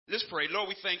Let's pray. Lord,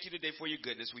 we thank you today for your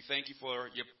goodness. We thank you for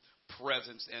your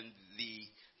presence and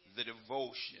the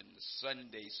devotion, the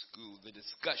Sunday school, the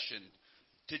discussion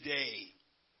today.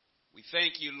 We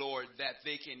thank you, Lord, that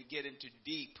they can get into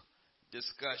deep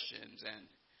discussions and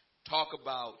talk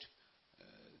about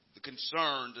the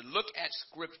concerns and look at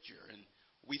Scripture. And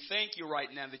we thank you right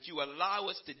now that you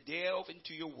allow us to delve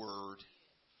into your word.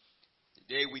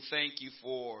 Today we thank you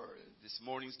for this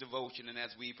morning's devotion, and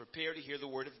as we prepare to hear the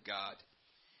word of God,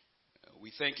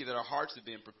 we thank you that our hearts have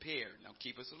been prepared. Now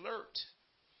keep us alert,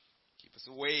 keep us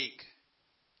awake,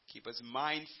 keep us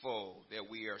mindful that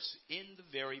we are in the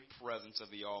very presence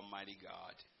of the Almighty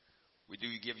God. We do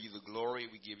give you the glory,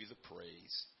 we give you the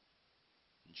praise.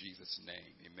 In Jesus'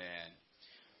 name, amen.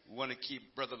 We want to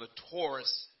keep Brother Latoris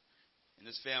and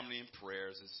his family in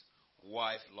prayers. His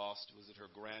wife lost, was it her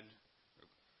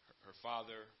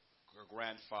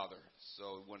grandfather.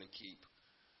 So we want to keep her.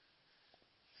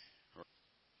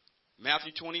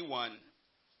 Matthew 21,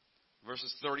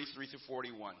 verses 33 through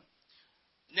 41.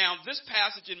 Now, this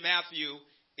passage in Matthew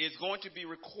is going to be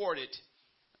recorded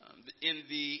in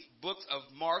the books of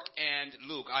Mark and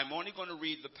Luke. I'm only going to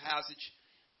read the passage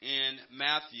in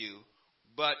Matthew,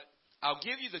 but I'll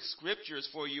give you the scriptures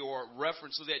for your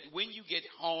reference so that when you get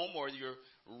home or you're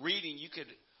reading, you could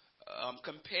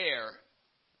compare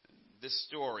this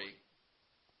story.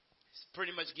 It's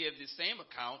pretty much give the same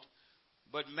account,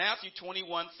 but Matthew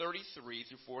 21, 33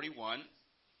 through 41.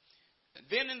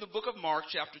 Then in the book of Mark,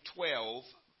 chapter 12,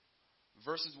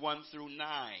 verses 1 through 9.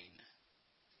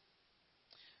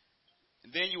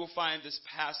 And then you will find this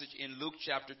passage in Luke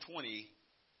chapter 20,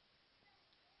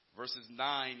 verses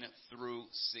 9 through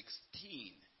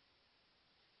 16.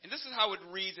 And this is how it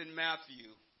reads in Matthew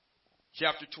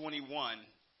chapter 21,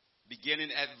 beginning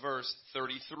at verse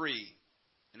 33.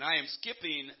 And I am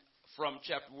skipping from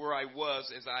chapter where I was,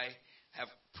 as I have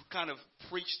kind of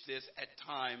preached this at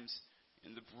times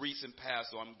in the recent past,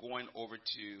 so I'm going over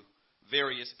to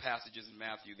various passages in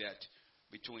Matthew that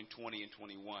between 20 and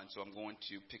 21. So I'm going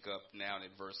to pick up now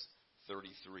at verse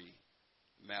 33.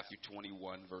 Matthew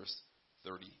 21, verse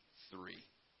 33.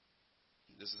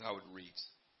 This is how it reads.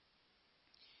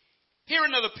 Hear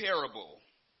another parable.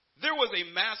 There was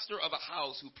a master of a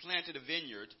house who planted a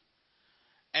vineyard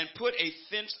and put a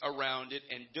fence around it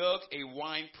and dug a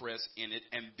winepress in it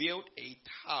and built a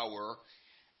tower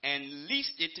and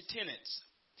leased it to tenants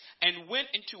and went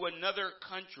into another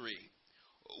country.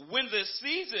 When the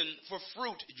season for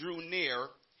fruit drew near,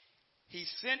 he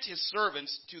sent his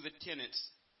servants to the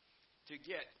tenants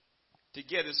to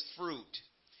get his fruit.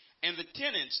 And the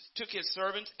tenants took his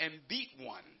servants and beat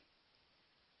one,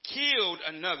 killed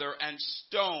another, and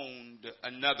stoned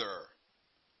another.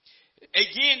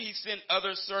 Again he sent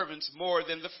other servants more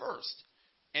than the first,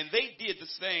 and they did the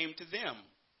same to them.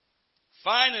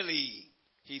 Finally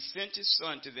he sent his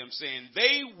son to them, saying,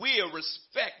 they will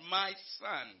respect my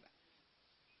son.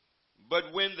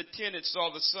 But when the tenants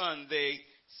saw the son, they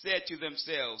said to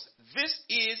themselves, this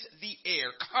is the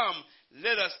heir. Come,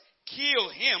 let us kill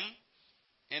him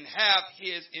and have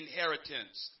his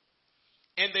inheritance.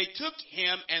 And they took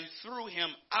him and threw him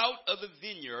out of the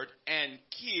vineyard and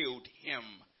killed him.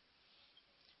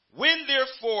 When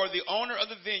therefore the owner of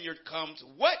the vineyard comes,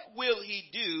 what will he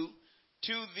do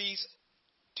to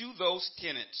those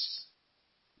tenants?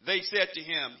 They said to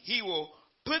him, he will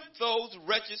put those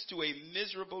wretches to a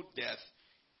miserable death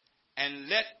and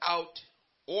let out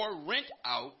or rent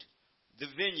out the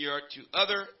vineyard to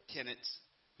other tenants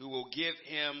who will give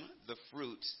him the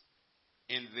fruit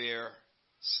in their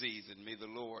season. May the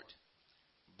Lord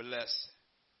bless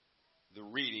the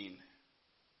reading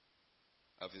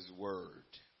of his word.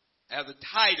 As a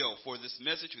title for this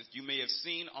message, which you may have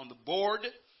seen on the board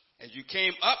as you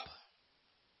came up,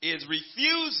 is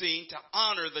refusing to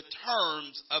honor the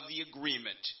terms of the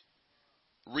agreement.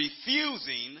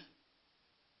 Refusing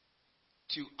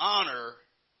to honor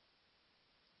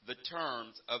the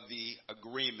terms of the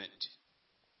agreement.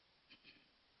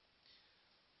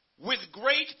 With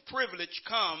great privilege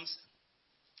comes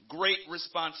great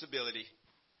responsibility.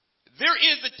 There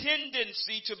is a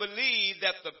tendency to believe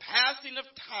that the passing of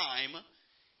time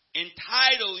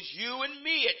entitles you and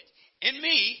me.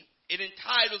 It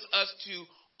entitles us to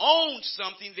own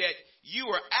something that you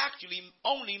are actually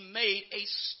only made a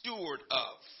steward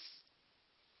of.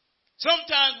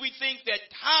 Sometimes we think that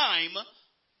time,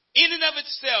 in and of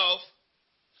itself,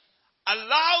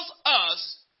 allows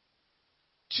us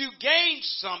to gain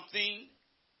something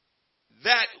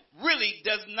that really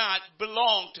does not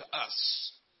belong to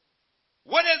us.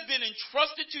 What has been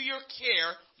entrusted to your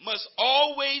care must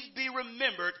always be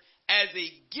remembered as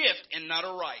a gift and not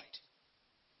a right.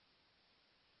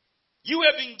 You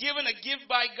have been given a gift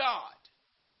by God.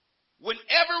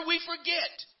 Whenever we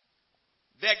forget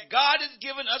that God has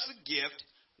given us a gift,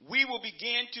 we will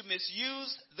begin to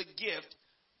misuse the gift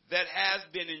that has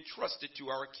been entrusted to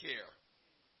our care.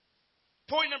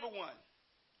 Point number one.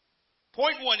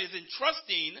 Point one is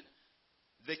entrusting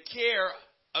the care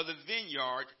of the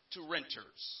vineyard to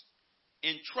renters.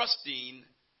 Entrusting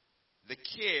the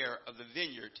care of the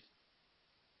vineyard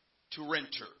to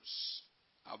renters.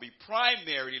 I'll be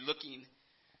primarily looking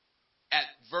at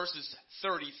verses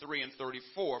 33 and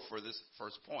 34 for this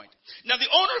first point. Now, the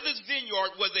owner of this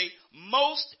vineyard was a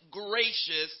most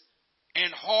gracious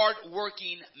and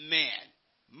hard-working man.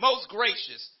 Most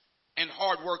gracious and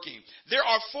hardworking. There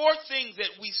are four things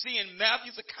that we see in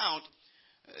Matthew's account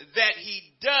that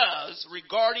he does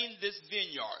regarding this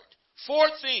vineyard. Four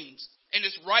things, and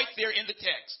it's right there in the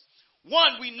text.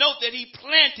 One, we note that he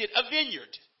planted a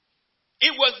vineyard.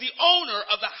 It was the owner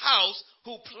of the house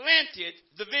who planted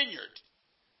the vineyard.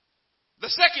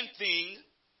 The second thing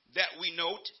that we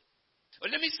note,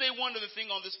 let me say one other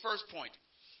thing on this first point.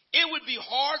 It would be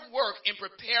hard work in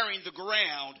preparing the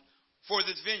ground for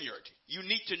this vineyard. You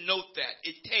need to note that.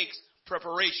 It takes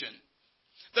preparation.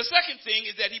 The second thing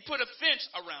is that he put a fence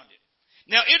around it.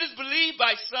 Now, it is believed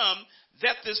by some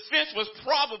that this fence was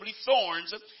probably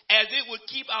thorns, as it would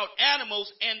keep out animals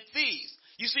and thieves.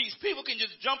 You see, people can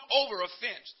just jump over a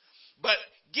fence, but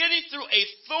getting through a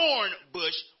thorn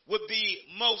bush would be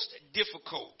most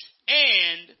difficult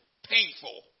and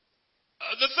painful.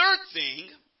 The third thing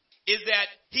is that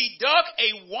he dug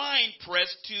a wine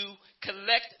press to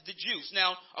collect the juice.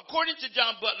 Now, according to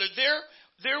John Butler,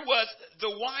 there was the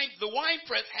wine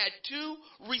press had two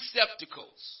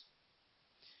receptacles.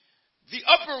 The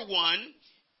upper one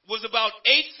was about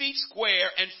 8 feet square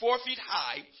and 4 feet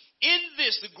high. In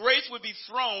this, the grapes would be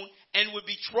thrown and would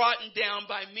be trodden down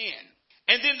by men.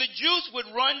 And then the juice would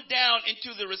run down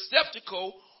into the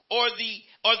receptacle or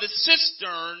the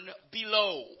cistern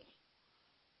below.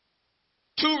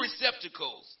 Two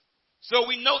receptacles. So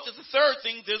we note that the third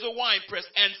thing, there's a wine press.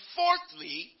 And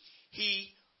fourthly,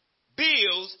 he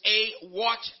builds a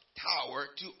watchtower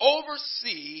to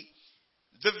oversee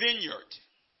the vineyard.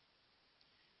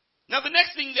 Now, the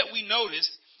next thing that we notice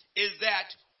is that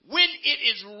when it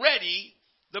is ready,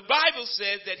 the Bible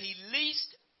says that he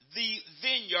leased the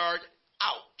vineyard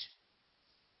out.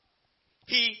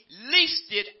 He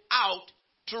leased it out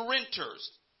to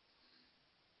renters.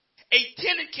 A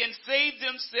tenant can save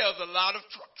themselves a lot of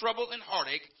trouble and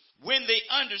heartache when they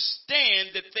understand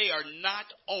that they are not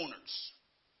owners.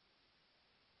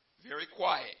 Very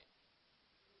quiet.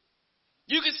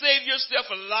 You can save yourself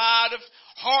a lot of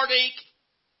heartache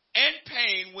and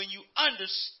pain when you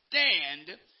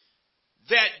understand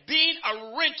that being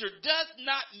a renter does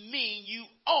not mean you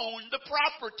own the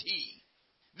property.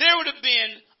 There would have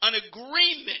been an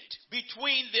agreement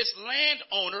between this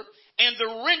landowner and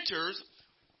the renters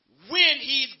when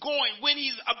he's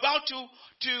about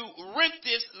to rent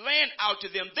this land out to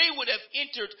them. They would have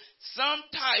entered some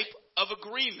type of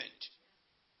agreement.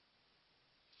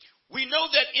 We know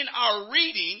that in our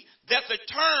reading that the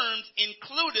terms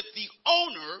included the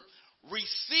owner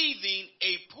receiving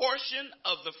a portion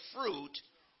of the fruit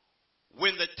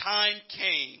when the time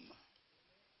came.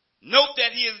 Note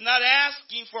that he is not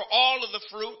asking for all of the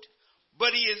fruit,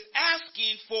 but he is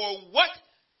asking for what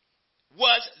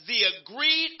was the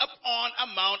agreed upon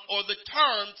amount or the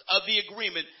terms of the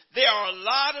agreement. There are a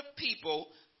lot of people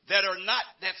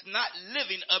that's not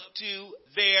living up to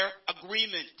their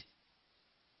agreement.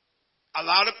 A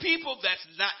lot of people that's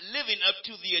not living up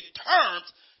to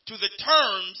the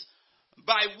terms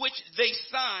by which they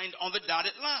signed on the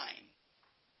dotted line.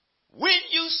 When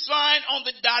you sign on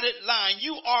the dotted line,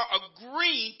 you are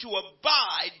agreeing to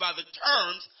abide by the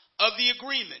terms of the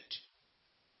agreement.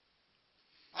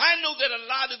 I know that a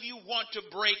lot of you want to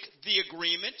break the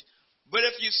agreement, but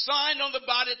if you sign on the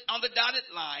dotted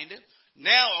line,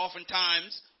 now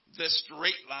oftentimes the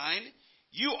straight line,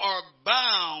 you are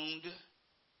bound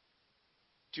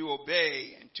to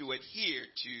obey and to adhere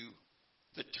to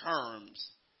the terms.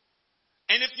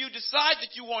 And if you decide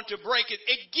that you want to break it,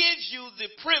 it gives you the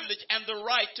privilege and the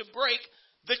right to break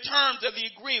the terms of the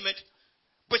agreement,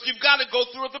 but you've got to go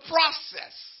through the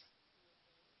process.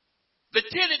 The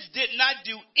tenants did not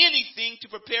do anything to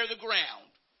prepare the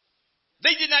ground.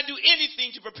 They did not do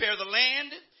anything to prepare the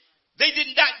land. They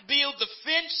did not build the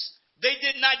fence. They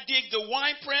did not dig the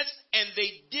wine press, and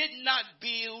they did not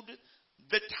build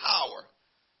the tower.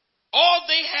 All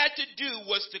they had to do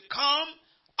was to come,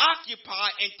 occupy,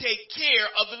 and take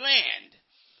care of the land.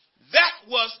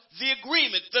 That was the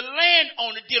agreement. The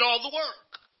landowner did all the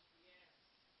work.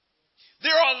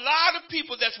 There are a lot of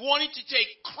people that's wanting to take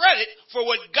credit for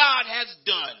what God has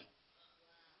done.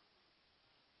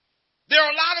 There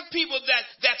are a lot of people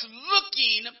that's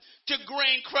looking to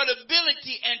gain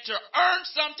credibility and to earn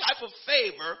some type of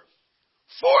favor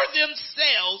for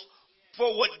themselves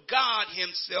for what God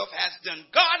himself has done.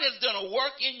 God has done a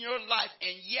work in your life,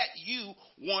 and yet you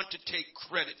want to take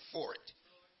credit for it.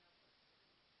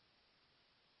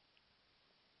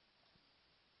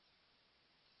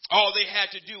 All they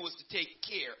had to do was to take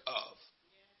care of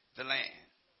the land,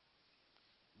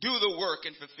 do the work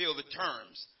and fulfill the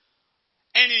terms,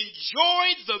 and enjoy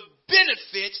the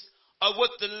benefits of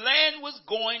what the land was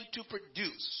going to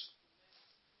produce.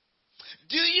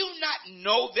 Do you not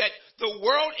know that the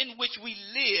world in which we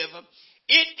live,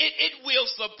 it will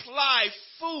supply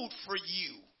food for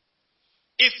you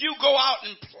if you go out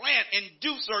and plant and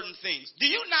do certain things? Do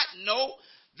you not know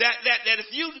that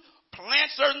if you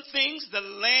plant certain things, the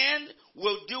land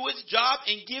will do its job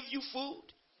and give you food?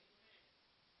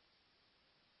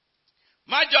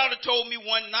 My daughter told me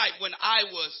one night when I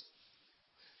was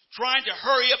trying to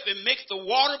hurry up and make the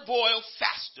water boil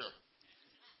faster.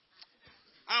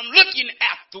 I'm looking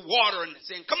at the water and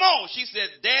saying, come on. She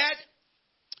said, Dad,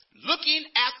 looking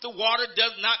at the water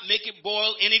does not make it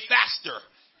boil any faster.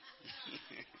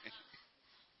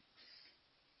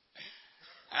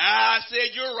 I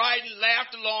said, you're right, and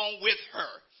laughed along with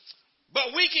her.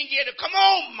 But we can get it. Come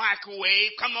on,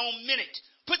 microwave. Come on, minute.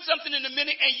 Put something in a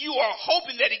minute, and you are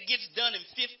hoping that it gets done in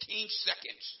 15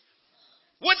 seconds.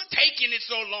 What's taking it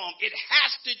so long? It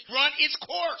has to run its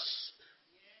course.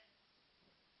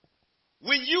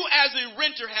 When you as a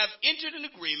renter have entered an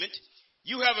agreement,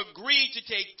 you have agreed to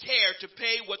take care to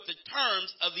pay what the terms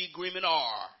of the agreement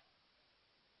are.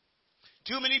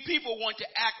 Too many people want to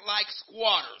act like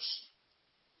squatters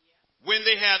when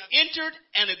they have entered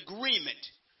an agreement.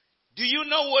 Do you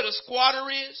know what a squatter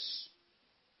is?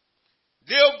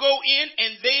 They'll go in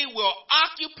and they will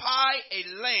occupy a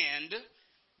land.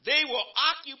 They will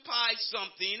occupy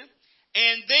something,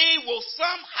 and they will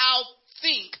somehow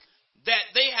think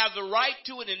that they have the right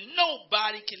to it, and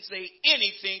nobody can say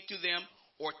anything to them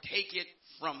or take it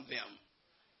from them.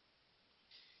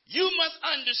 You must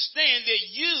understand that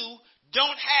you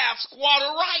don't have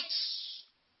squatter rights.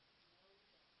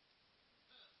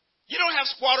 You don't have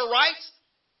squatter rights.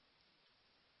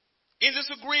 In this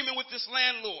agreement with this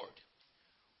landlord,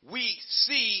 we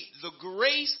see the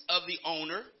grace of the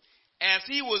owner as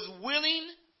he was willing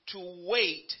to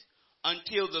wait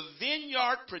until the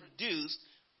vineyard produced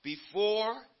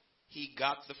before he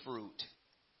got the fruit.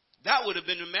 That would have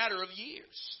been a matter of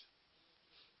years.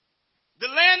 The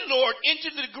landlord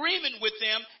entered the agreement with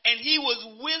them, and he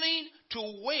was willing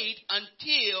to wait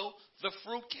until the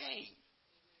fruit came.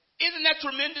 Isn't that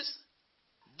tremendous?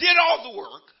 Did all the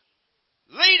work,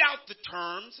 laid out the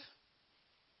terms,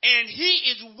 and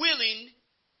he is willing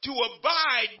to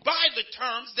abide by the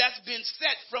terms that's been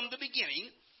set from the beginning.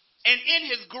 And in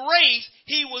his grace,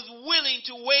 he was willing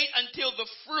to wait until the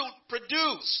fruit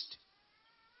produced.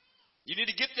 You need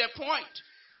to get that point.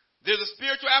 There's a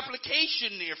spiritual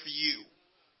application there for you.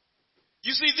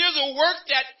 You see, there's a work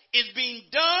that is being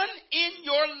done in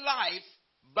your life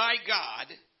by God,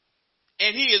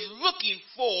 and he is looking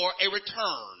for a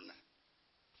return.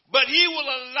 But he will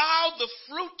allow the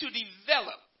fruit to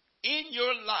develop in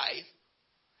your life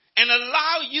and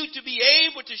allow you to be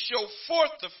able to show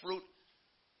forth the fruit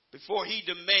before he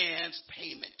demands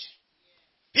payment.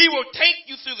 He will take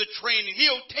you through the training.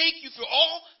 He'll take you through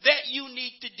all that you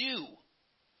need to do.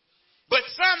 But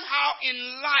somehow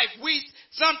in life, we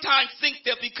sometimes think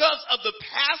that because of the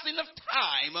passing of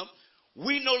time,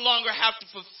 we no longer have to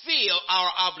fulfill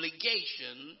our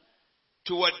obligation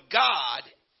to what God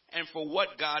and for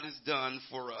what God has done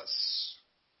for us.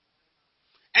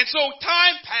 And so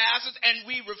time passes and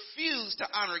we refuse to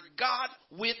honor God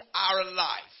with our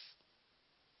life.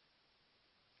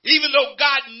 Even though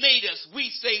God made us, we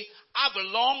say, I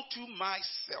belong to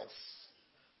myself.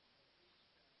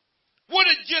 What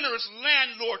a generous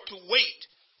landlord to wait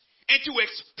and to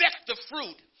expect the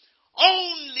fruit,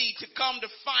 only to come to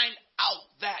find out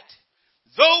that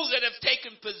those that have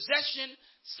taken possession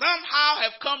somehow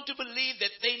have come to believe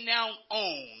that they now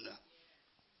own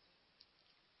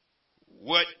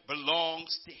what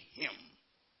belongs to him.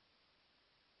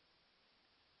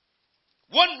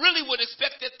 One really would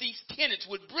expect that these tenants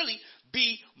would really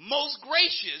be most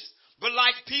gracious, but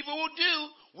like people will do,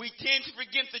 we tend to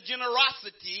forget the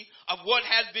generosity of what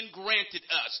has been granted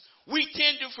us. We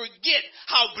tend to forget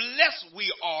how blessed we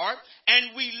are,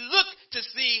 and we look to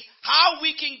see how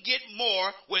we can get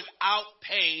more without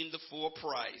paying the full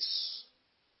price.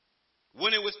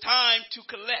 When it was time to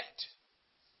collect,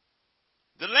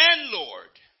 The landlord,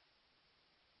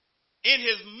 in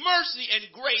his mercy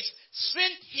and grace,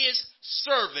 sent his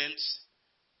servants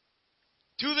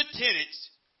to the tenants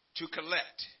to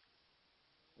collect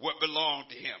what belonged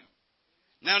to him.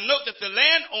 Now note that the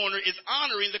landowner is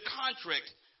honoring the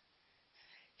contract.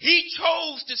 He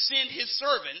chose to send his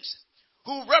servants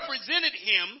who represented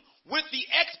him with the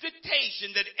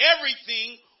expectation that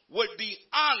everything would be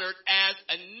honored as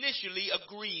initially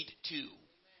agreed to.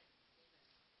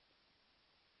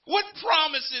 What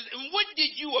promises and what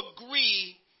did you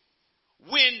agree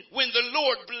when the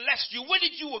Lord blessed you? What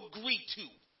did you agree to?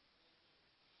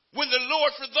 When the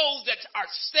Lord, for those that are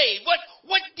saved,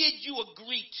 what did you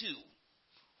agree to?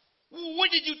 What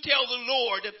did you tell the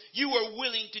Lord that you were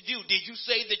willing to do? Did you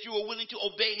say that you were willing to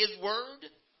obey his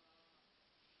word?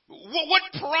 What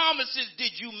promises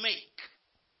did you make?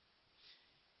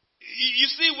 You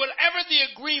see, whatever the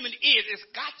agreement is, it's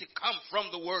got to come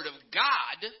from the word of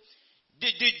God.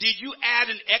 Did you add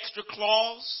an extra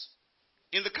clause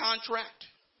in the contract?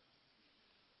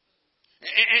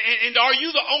 And are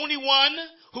you the only one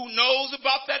who knows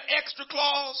about that extra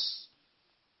clause?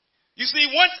 You see,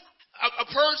 once a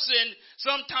person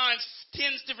sometimes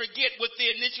tends to forget what they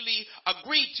initially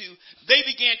agreed to, they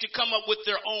began to come up with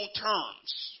their own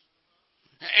terms.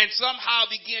 And somehow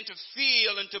begin to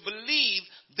feel and to believe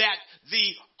that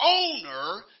the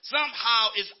owner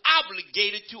somehow is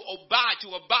obligated to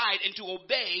abide and to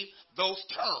obey those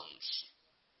terms.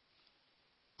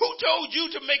 Who told you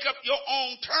to make up your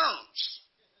own terms?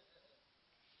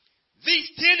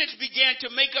 These tenants began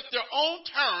to make up their own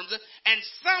terms and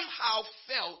somehow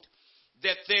felt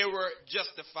that they were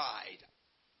justified.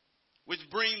 Which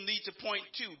brings me to point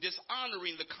 2,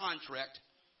 dishonoring the contract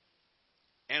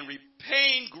and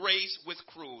repaying grace with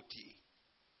cruelty.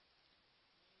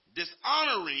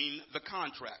 Dishonoring the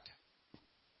contract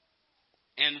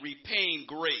and repaying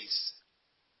grace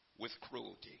with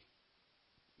cruelty.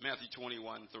 Matthew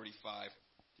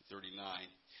 21:35-39.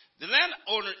 The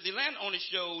landowner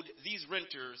showed these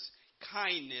renters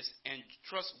kindness and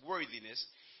trustworthiness,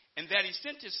 and that he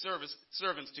sent his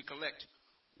servants to collect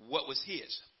what was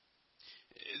his.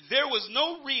 There was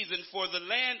no reason for the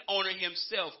landowner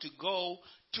himself to go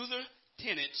to the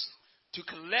tenants to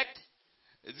collect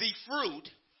the fruit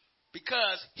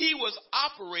because he was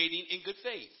operating in good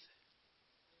faith.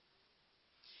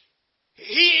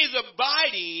 He is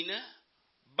abiding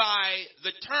by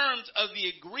the terms of the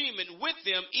agreement with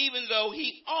them, even though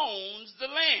he owns the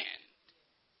land.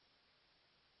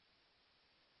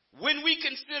 When we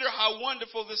consider how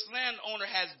wonderful this landowner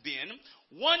has been,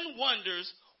 one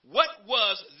wonders what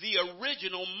was the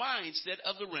original mindset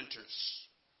of the renters.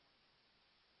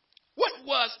 What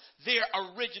was their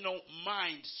original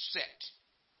mindset?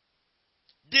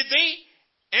 Did they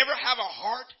ever have a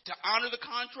heart to honor the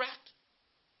contract?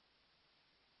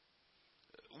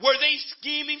 Were they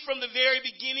scheming from the very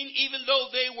beginning, even though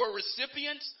they were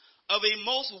recipients of a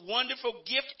most wonderful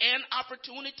gift and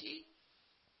opportunity?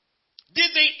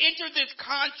 Did they enter this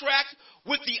contract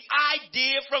with the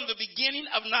idea from the beginning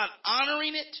of not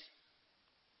honoring it?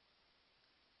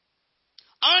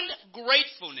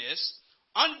 Ungratefulness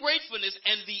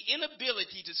and the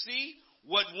inability to see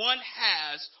what one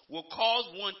has will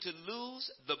cause one to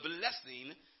lose the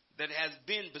blessing that has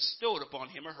been bestowed upon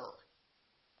him or her.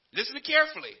 Listen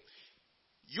carefully.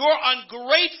 Your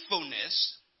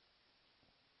ungratefulness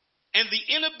and the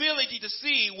inability to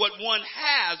see what one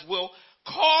has will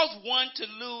cause one to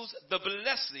lose the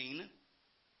blessing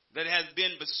that has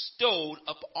been bestowed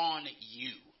upon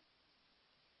you.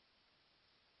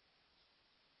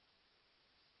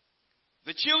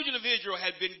 The children of Israel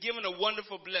had been given a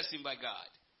wonderful blessing by God.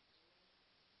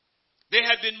 They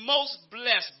had been most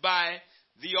blessed by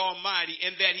the Almighty,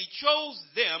 in that he chose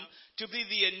them to be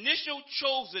the initial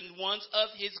chosen ones of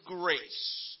his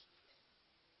grace.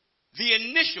 The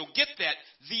initial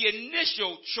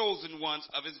chosen ones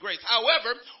of his grace.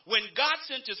 However, when God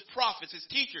sent his prophets, his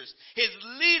teachers, his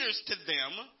leaders to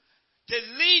them, to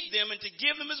lead them and to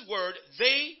give them his word,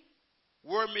 they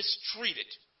were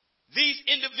mistreated. These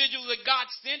individuals that God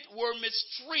sent were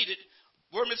mistreated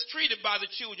by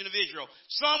the children of Israel.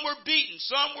 Some were beaten,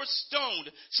 some were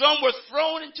stoned, some were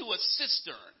thrown into a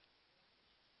cistern.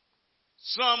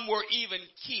 Some were even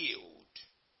killed.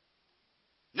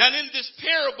 Now, in this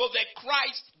parable that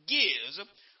Christ gives,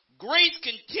 grace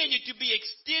continued to be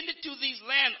extended to these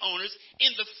landowners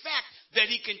in the fact that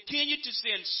he continued to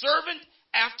send servant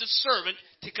after servant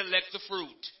to collect the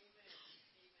fruit.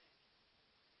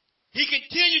 He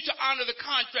continued to honor the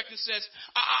contract and says,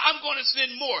 I'm going to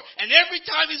send more. And every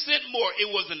time he sent more, it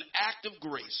was an act of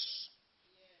grace.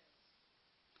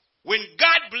 When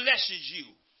God blesses you,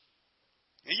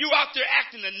 and you out there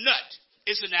acting a nut,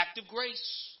 it's an act of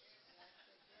grace.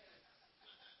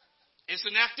 It's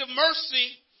an act of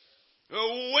mercy.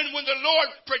 When the Lord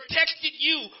protected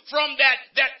you from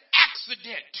that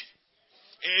accident,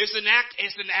 it's an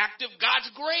act of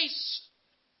God's grace.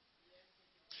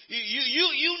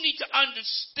 You need to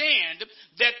understand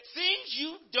that things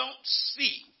you don't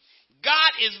see,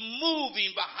 God is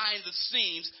moving behind the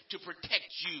scenes to protect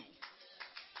you.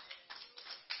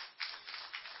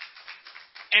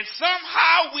 And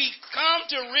somehow we come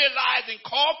to realize and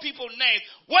call people names.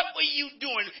 What were you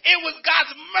doing? It was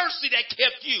God's mercy that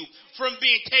kept you from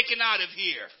being taken out of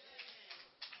here.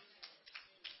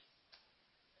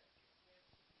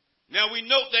 Now we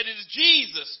note that it is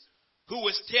Jesus who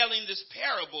was telling this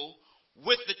parable.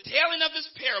 With the telling of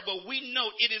this parable, we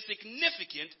note it is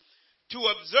significant to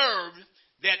observe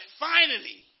that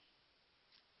finally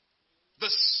the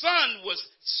son was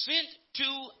sent to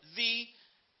the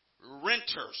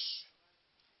renters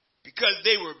because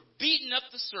they were beating up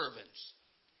the servants.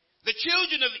 The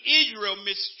children of Israel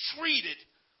mistreated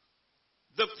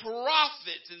the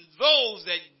prophets and those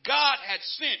that God had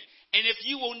sent. And if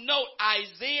you will note,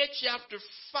 Isaiah chapter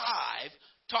 5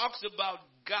 talks about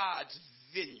God's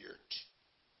vineyard.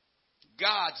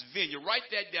 God's vineyard. Write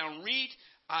that down. Read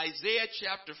Isaiah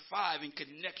chapter 5 in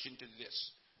connection to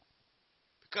this,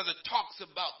 because it talks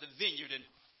about the vineyard and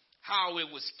how it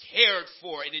was cared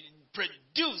for, and it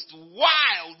produced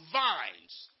wild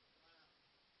vines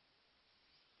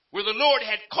where the Lord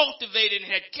had cultivated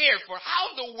and had cared for.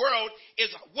 How in the world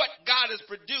is what God has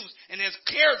produced and has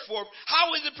cared for,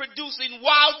 how is it producing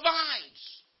wild vines,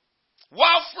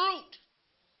 wild fruit?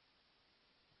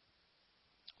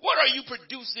 What are you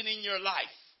producing in your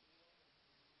life?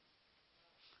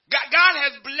 God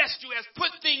has blessed you, has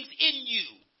put things in you.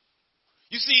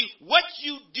 You see, what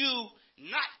you do,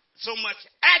 not so much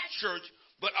at church,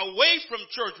 but away from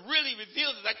church, really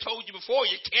reveals, as I told you before,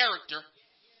 your character.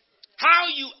 How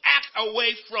you act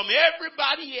away from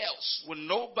everybody else when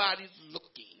nobody's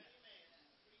looking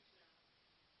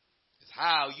is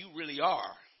how you really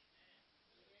are.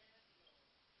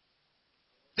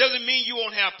 Doesn't mean you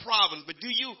won't have problems, but do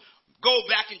you go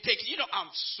back and take, I'm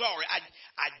sorry,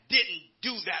 I didn't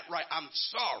do that right, I'm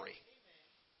sorry.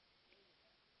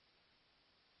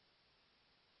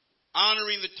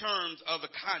 Honoring the terms of the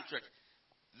contract.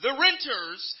 The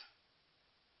renters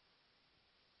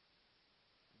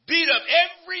beat up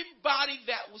everybody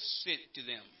that was sent to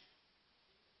them.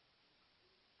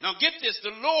 Now get this,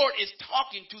 the Lord is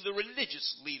talking to the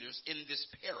religious leaders in this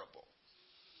parable.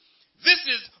 This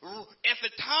is at the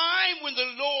time when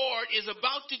the Lord is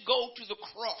about to go to the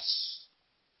cross.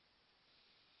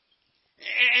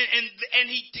 And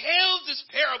he tells this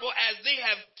parable as they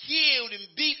have killed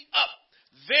and beat up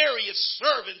various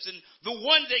servants and the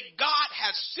one that God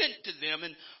has sent to them.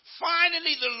 And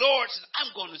finally the Lord says,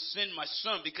 I'm going to send my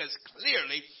son, because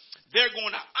clearly they're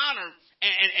going to honor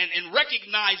and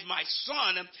recognize my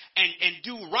son and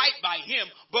do right by him.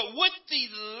 But what these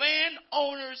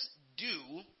landowners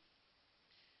do,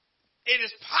 it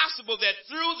is possible that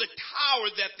through the tower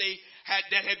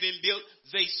that had been built,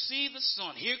 they see the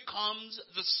son. Here comes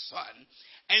the son.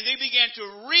 And they began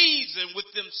to reason with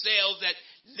themselves that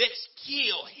let's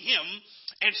kill him.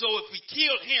 And so if we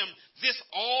kill him, this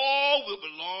all will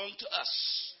belong to us.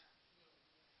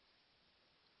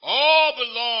 All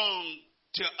belong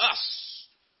to us.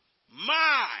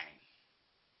 Mine.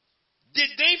 Did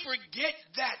they forget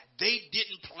that they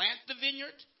didn't plant the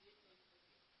vineyard?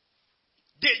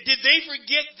 Did they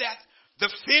forget that the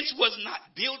fence was not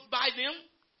built by them?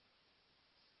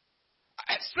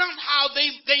 Somehow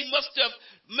they must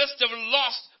have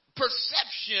lost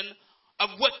perception of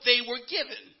what they were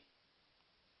given.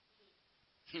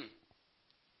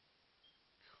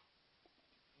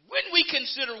 When we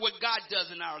consider what God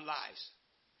does in our lives,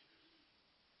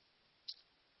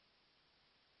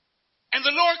 and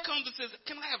the Lord comes and says,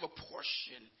 can I have a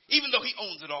portion, even though he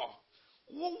owns it all?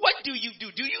 What do?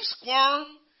 Do you squirm?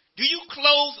 Do you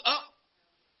close up?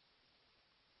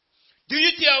 Do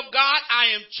you tell God,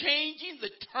 I am changing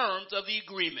the terms of the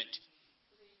agreement?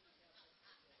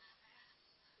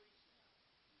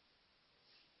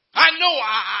 I know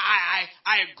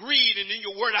I agreed, and in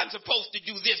your word I'm supposed to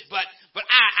do this, but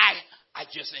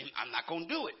I'm not going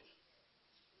to do it.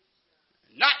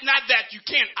 Not that you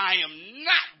can't, I am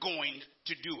not going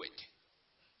to do it.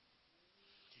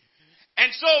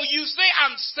 And so you say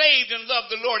I'm saved and love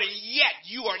the Lord, and yet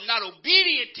you are not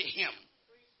obedient to him.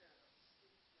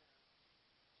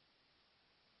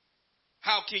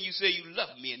 How can you say you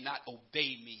love me and not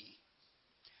obey me?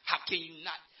 How can you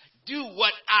not do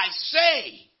what I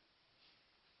say?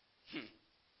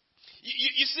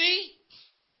 You see,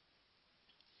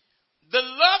 The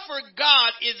love for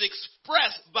God is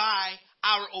expressed by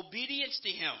our obedience to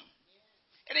him.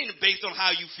 It ain't based on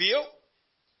how you feel.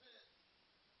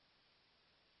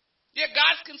 Yeah,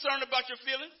 God's concerned about your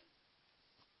feelings.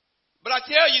 But I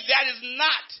tell you, that is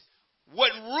not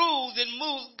what rules and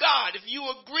moves God. If you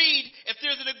agreed, if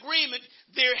there's an agreement,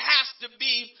 there has to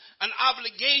be an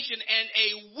obligation and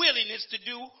a willingness to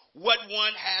do what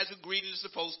one has agreed and is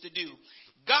supposed to do.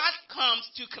 God comes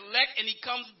to collect, and he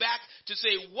comes back to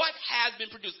say what has been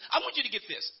produced. I want you to get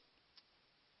this.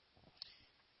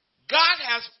 God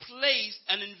has placed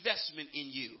an investment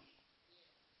in you.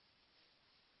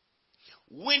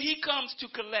 When he comes to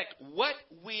collect, what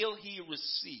will he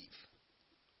receive?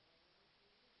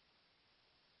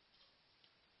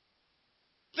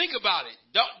 Think about it.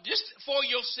 Just for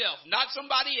yourself, not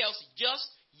somebody else, just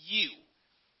you.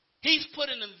 He's put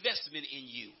an investment in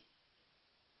you.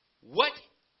 What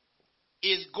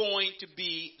is going to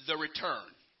be the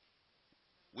return?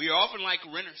 We are often like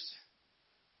renters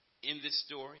in this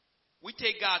story. We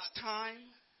take God's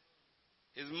time,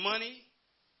 his money,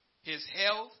 his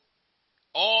health,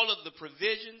 all of the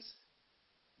provisions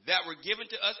that were given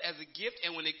to us as a gift,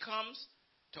 and when it comes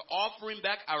to offering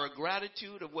back our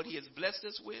gratitude of what he has blessed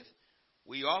us with,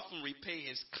 we often repay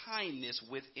his kindness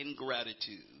with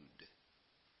ingratitude.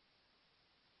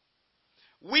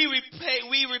 We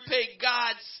repay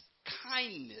God's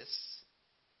kindness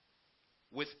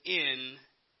with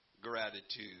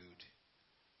ingratitude.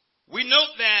 We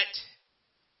note that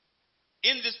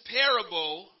in this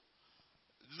parable,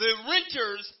 the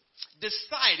renters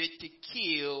decided to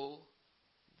kill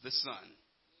the son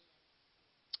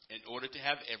in order to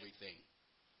have everything.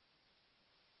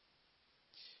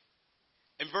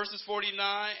 In verses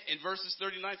 39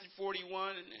 through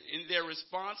 41, in their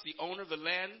response, the owner of the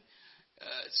land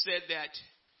said that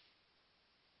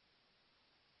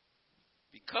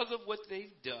because of what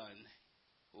they've done,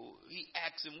 he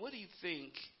asked them, what do you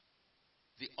think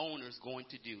the owner is going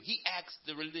to do? He asked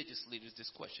the religious leaders this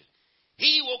question.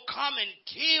 He will come and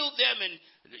kill them and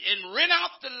rent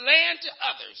out the land to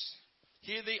others.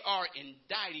 Here they are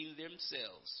indicting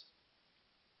themselves.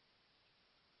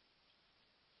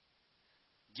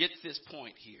 Get this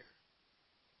point here.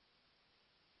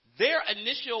 Their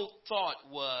initial thought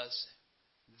was,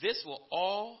 this will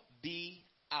all be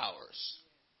ours.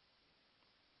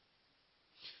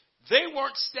 They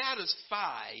weren't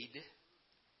satisfied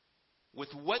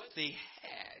with what they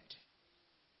had.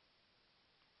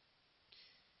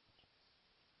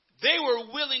 They were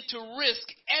willing to risk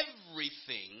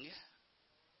everything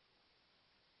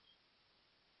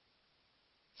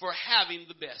for having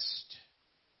the best.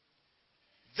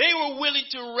 They were willing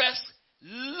to risk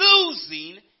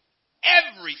losing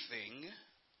everything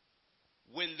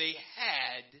when they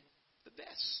had the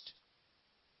best.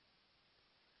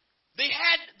 They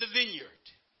had the vineyard.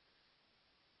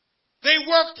 They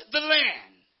worked the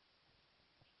land.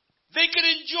 They could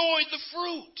enjoy the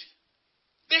fruit.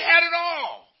 They had it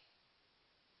all.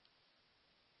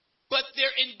 But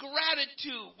their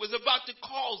ingratitude was about to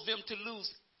cause them to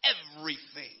lose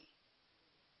everything.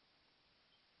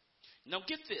 Now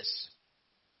get this.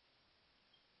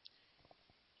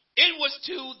 It was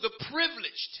to the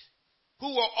privileged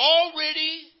who were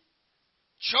already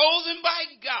chosen by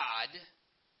God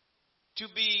to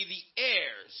be the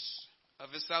heirs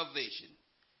of his salvation.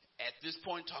 At this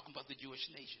point, talking about the Jewish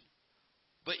nation.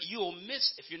 But you'll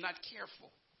miss if you're not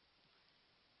careful.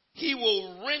 He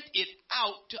will rent it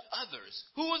out to others.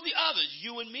 Who are the others?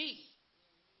 You and me.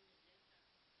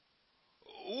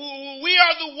 We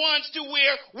are the ones to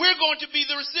where we're going to be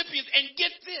the recipients. And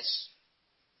get this.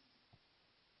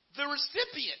 The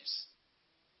recipients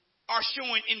are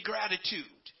showing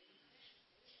ingratitude.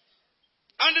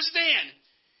 Understand,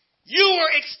 you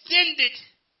were extended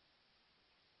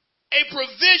a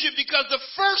provision because the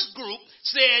first group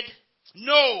said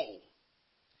no.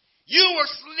 You were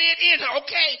slid in.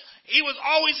 Okay, he was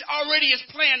always already his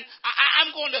plan.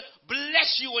 I'm going to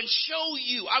bless you and show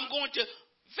you. I'm going to.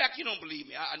 In fact, you don't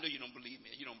believe me. I know you don't believe me.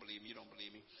 You don't believe me. You don't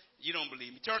believe me. You don't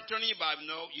believe me. Turn in your Bible.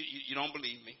 No, you don't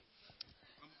believe me.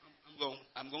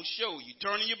 I'm going to show you.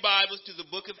 Turn in your Bibles to the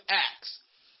book of Acts.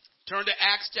 Turn to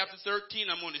Acts chapter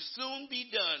 13. I'm going to soon be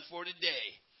done for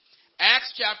today.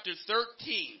 Acts chapter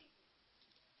 13.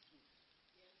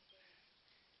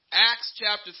 Acts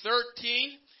chapter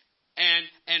 13.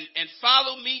 And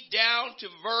follow me down to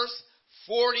verse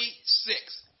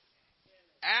 46.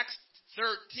 Acts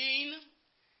 13.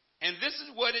 And this is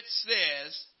what it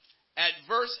says at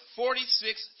verse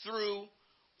 46 through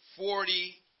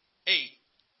 48.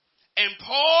 And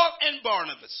Paul and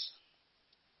Barnabas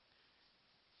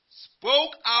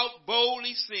spoke out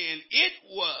boldly, saying, it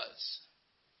was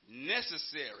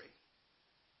necessary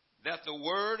that the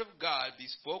word of God be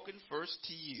spoken first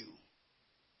to you.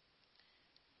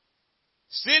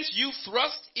 Since you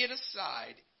thrust it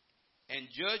aside and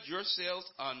judge yourselves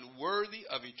unworthy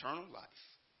of eternal life,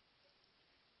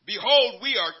 behold,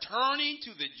 we are turning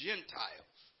to the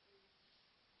Gentiles.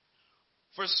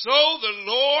 For so the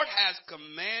Lord has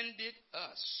commanded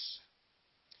us.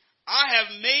 I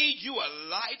have made you a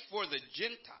light for the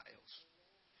Gentiles,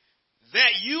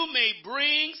 that you may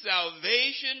bring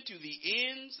salvation to the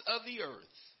ends of the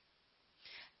earth.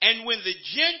 And when the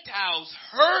Gentiles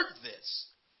heard this,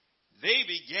 they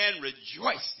began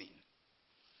rejoicing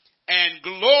and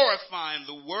glorifying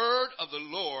the word of the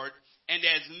Lord, and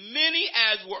as many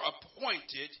as were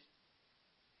appointed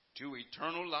to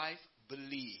eternal life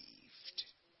believed.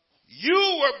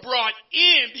 You were brought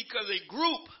in because a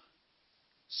group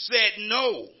said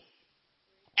no.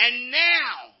 And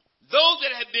now, those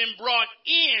that have been brought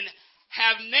in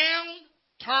have now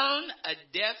turned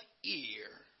a deaf ear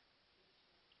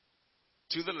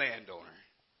to the landowner,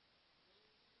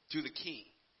 to the king.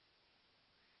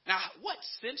 Now, what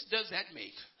sense does that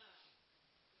make?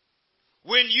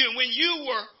 When you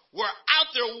were out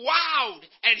there wild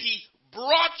and he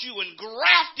brought you and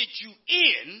grafted you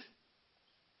in,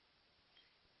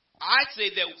 I'd say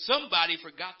that somebody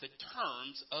forgot the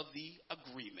terms of the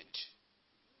agreement,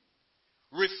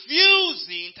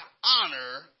 refusing to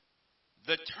honor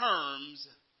the terms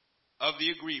of the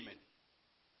agreement.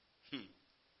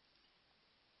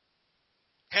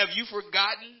 Have you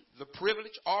forgotten the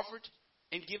privilege offered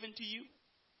and given to you?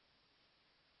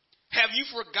 Have you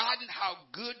forgotten how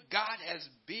good God has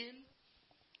been?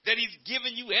 That he's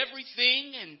given you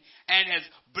everything and has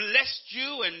blessed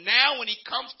you, and now when he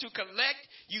comes to collect,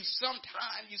 you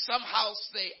somehow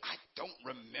say, I don't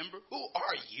remember. Who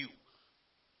are you?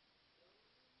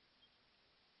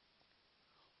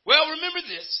 Well, remember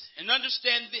this and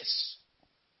understand this,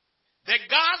 that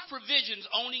God's provisions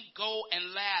only go and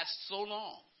last so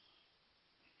long.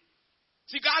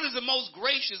 See, God is the most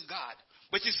gracious God.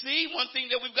 But you see, one thing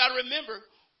that we've got to remember,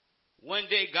 one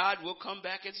day God will come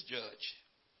back as judge.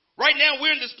 Right now,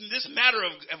 we're in this matter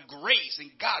of grace and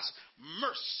God's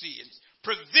mercy and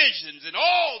provisions and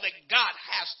all that God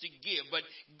has to give. But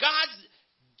God's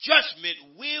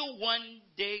judgment will one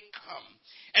day come.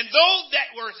 And those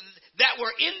that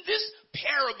were in this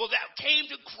parable that came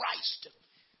to Christ,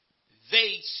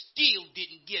 they still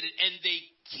didn't get it, and they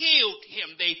killed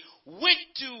him. They went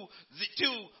to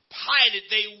Pilate.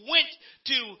 They went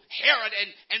to Herod,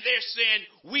 and they're saying,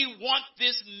 we want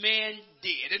this man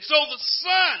dead. And so the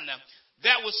son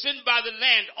that was sent by the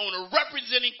landowner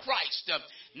representing Christ,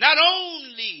 not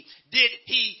only did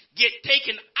he get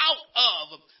taken out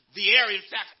of the area, in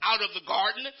fact, out of the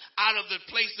garden, out of the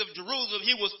place of Jerusalem,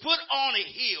 he was put on a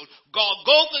hill,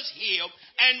 Golgotha's hill,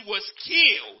 and was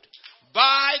killed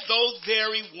by those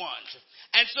very ones.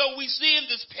 And so we see in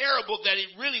this parable that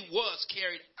it really was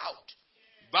carried out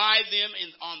by them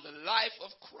on the life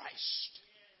of Christ.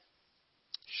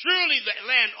 Surely the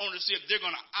landowner said, they're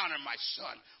going to honor my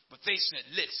son. But they said,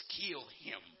 let's kill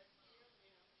him.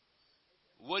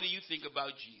 What do you think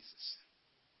about Jesus?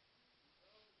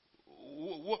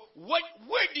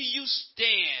 Where do you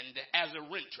stand as a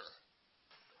renter?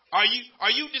 Are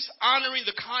you dishonoring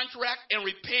the contract and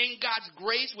repaying God's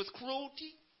grace with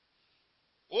cruelty?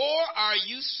 Or are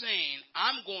you saying,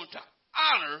 I'm going to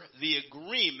honor the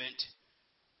agreement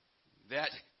that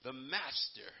the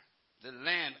master, the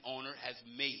landowner, has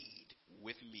made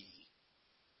with me?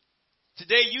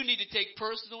 Today, you need to take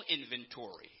personal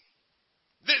inventory.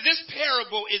 This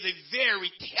parable is a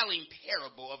very telling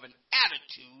parable of an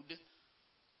attitude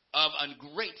of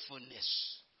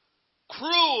ungratefulness,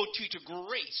 cruelty to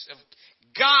grace, of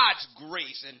God's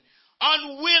grace, and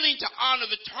unwilling to honor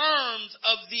the terms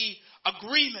of the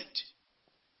agreement.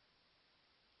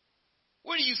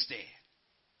 Where do you stand?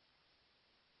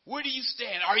 Where do you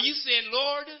stand? Are you saying,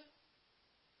 Lord,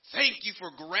 thank you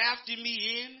for grafting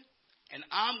me in, and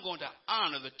I'm going to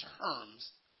honor the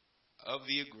terms of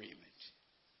the agreement?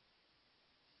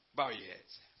 Bow your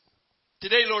heads.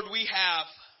 Today, Lord, we have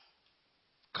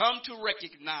come to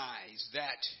recognize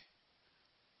that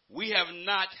we have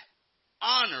not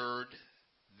honored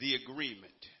the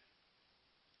agreement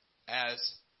as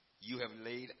you have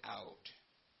laid out.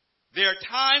 There are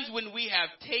times when we have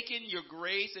taken your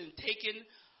grace and taken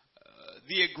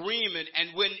the agreement,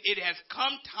 and when it has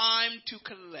come time to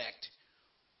collect,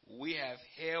 we have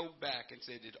held back and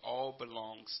said it all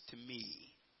belongs to me.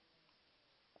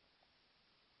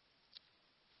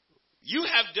 You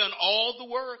have done all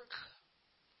the work.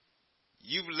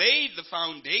 You've laid the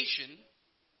foundation.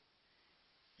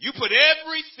 You put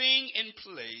everything in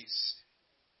place.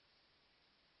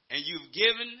 And you've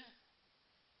given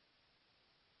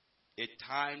it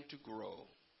time to grow.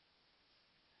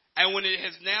 And when it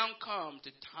has now come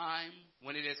to time,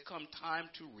 when it has come time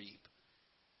to reap,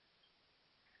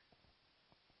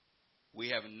 we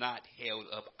have not held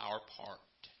up our part.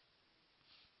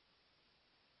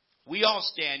 We all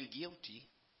stand guilty.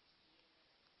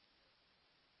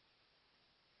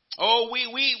 Oh,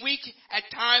 we at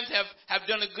times have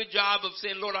done a good job of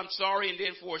saying, Lord, I'm sorry, and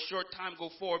then for a short time go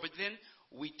forward. But then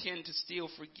we tend to still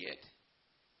forget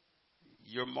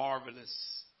your marvelous,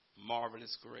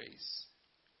 marvelous grace.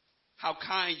 How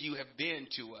kind you have been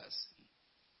to us.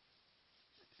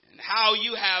 And how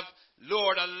you have,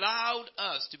 Lord, allowed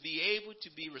us to be able to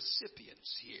be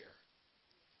recipients here.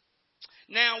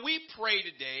 Now, we pray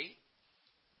today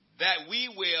that we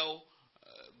will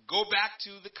go back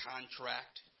to the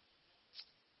contract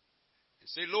and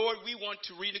say, Lord, we want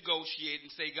to renegotiate,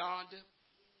 and say, God,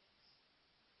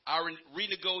 our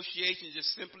renegotiation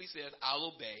just simply says,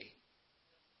 I'll obey.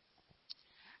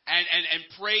 And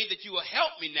pray that you will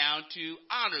help me now to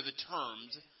honor the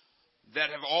terms that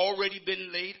have already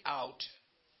been laid out,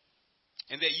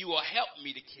 and that you will help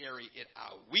me to carry it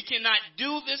out. We cannot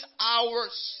do this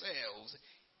ourselves.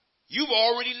 You've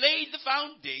already laid the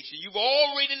foundation. You've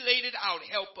already laid it out.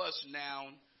 Help us now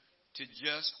to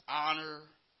just honor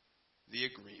the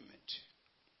agreement.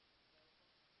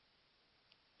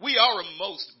 We are a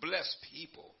most blessed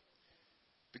people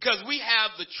because we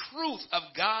have the truth of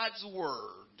God's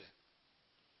word.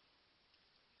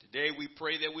 Today we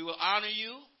pray that we will honor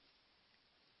you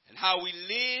and how we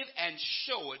live and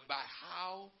show it by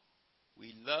how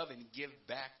we love and give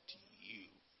back to you.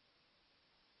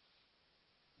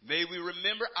 May we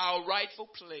remember our rightful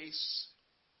place.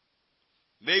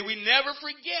 May we never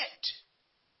forget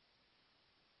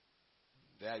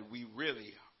that we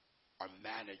really are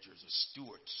managers or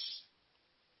stewards.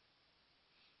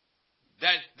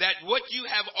 That what you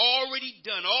have already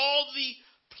done, all the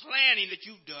planning that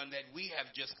you've done, that we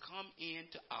have just come in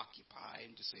to occupy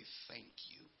and to say thank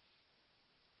you.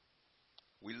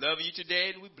 We love you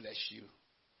today and we bless you.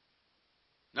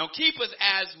 Now keep us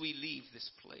as we leave this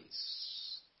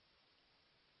place.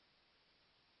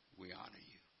 We honor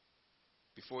you.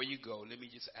 Before you go, let me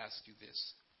just ask you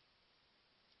this.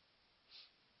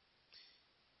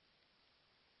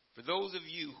 For those of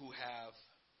you who have,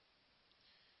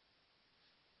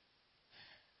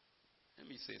 let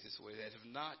me say it this way, that have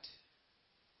not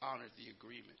honored the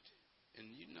agreement,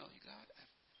 and you know, God,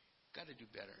 I've got to do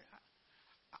better.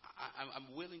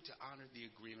 I'm willing to honor the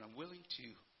agreement. I'm willing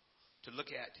to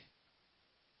look at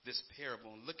this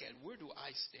parable and look at where do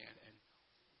I stand, and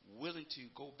willing to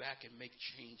go back and make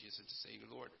changes and to say,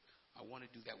 Lord, I want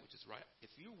to do that which is right.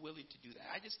 If you're willing to do that,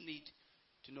 I just need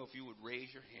to know if you would raise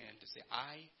your hand to say,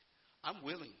 I'm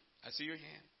willing. I see your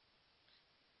hand.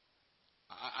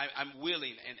 I'm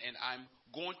willing, and I'm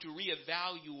going to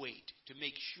reevaluate to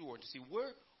make sure, to see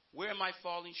where am I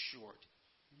falling short.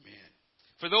 Amen.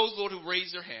 For those, Lord, who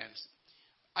raise their hands,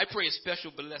 I pray a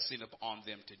special blessing upon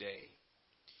them today.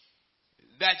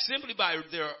 That simply by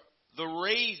the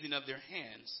raising of their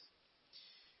hands,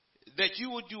 that you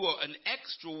will do an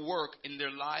extra work in their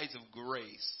lives of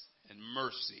grace and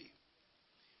mercy.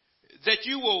 That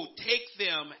you will take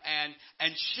them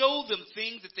and show them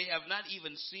things that they have not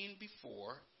even seen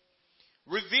before.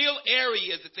 Reveal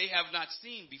areas that they have not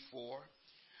seen before.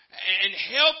 And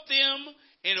help them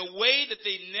in a way that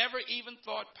they never even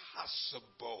thought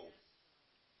possible.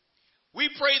 We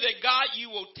pray that, God, you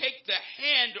will take the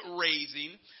hand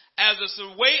raising as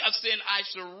a way of saying, I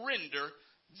surrender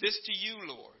this to you,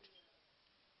 Lord.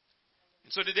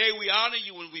 And so today we honor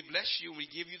you and we bless you and we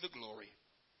give you the glory.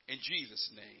 In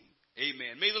Jesus' name,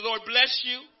 amen. May the Lord bless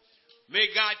you. May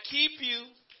God keep you.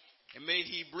 And may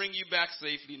he bring you back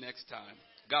safely next time.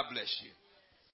 God bless you.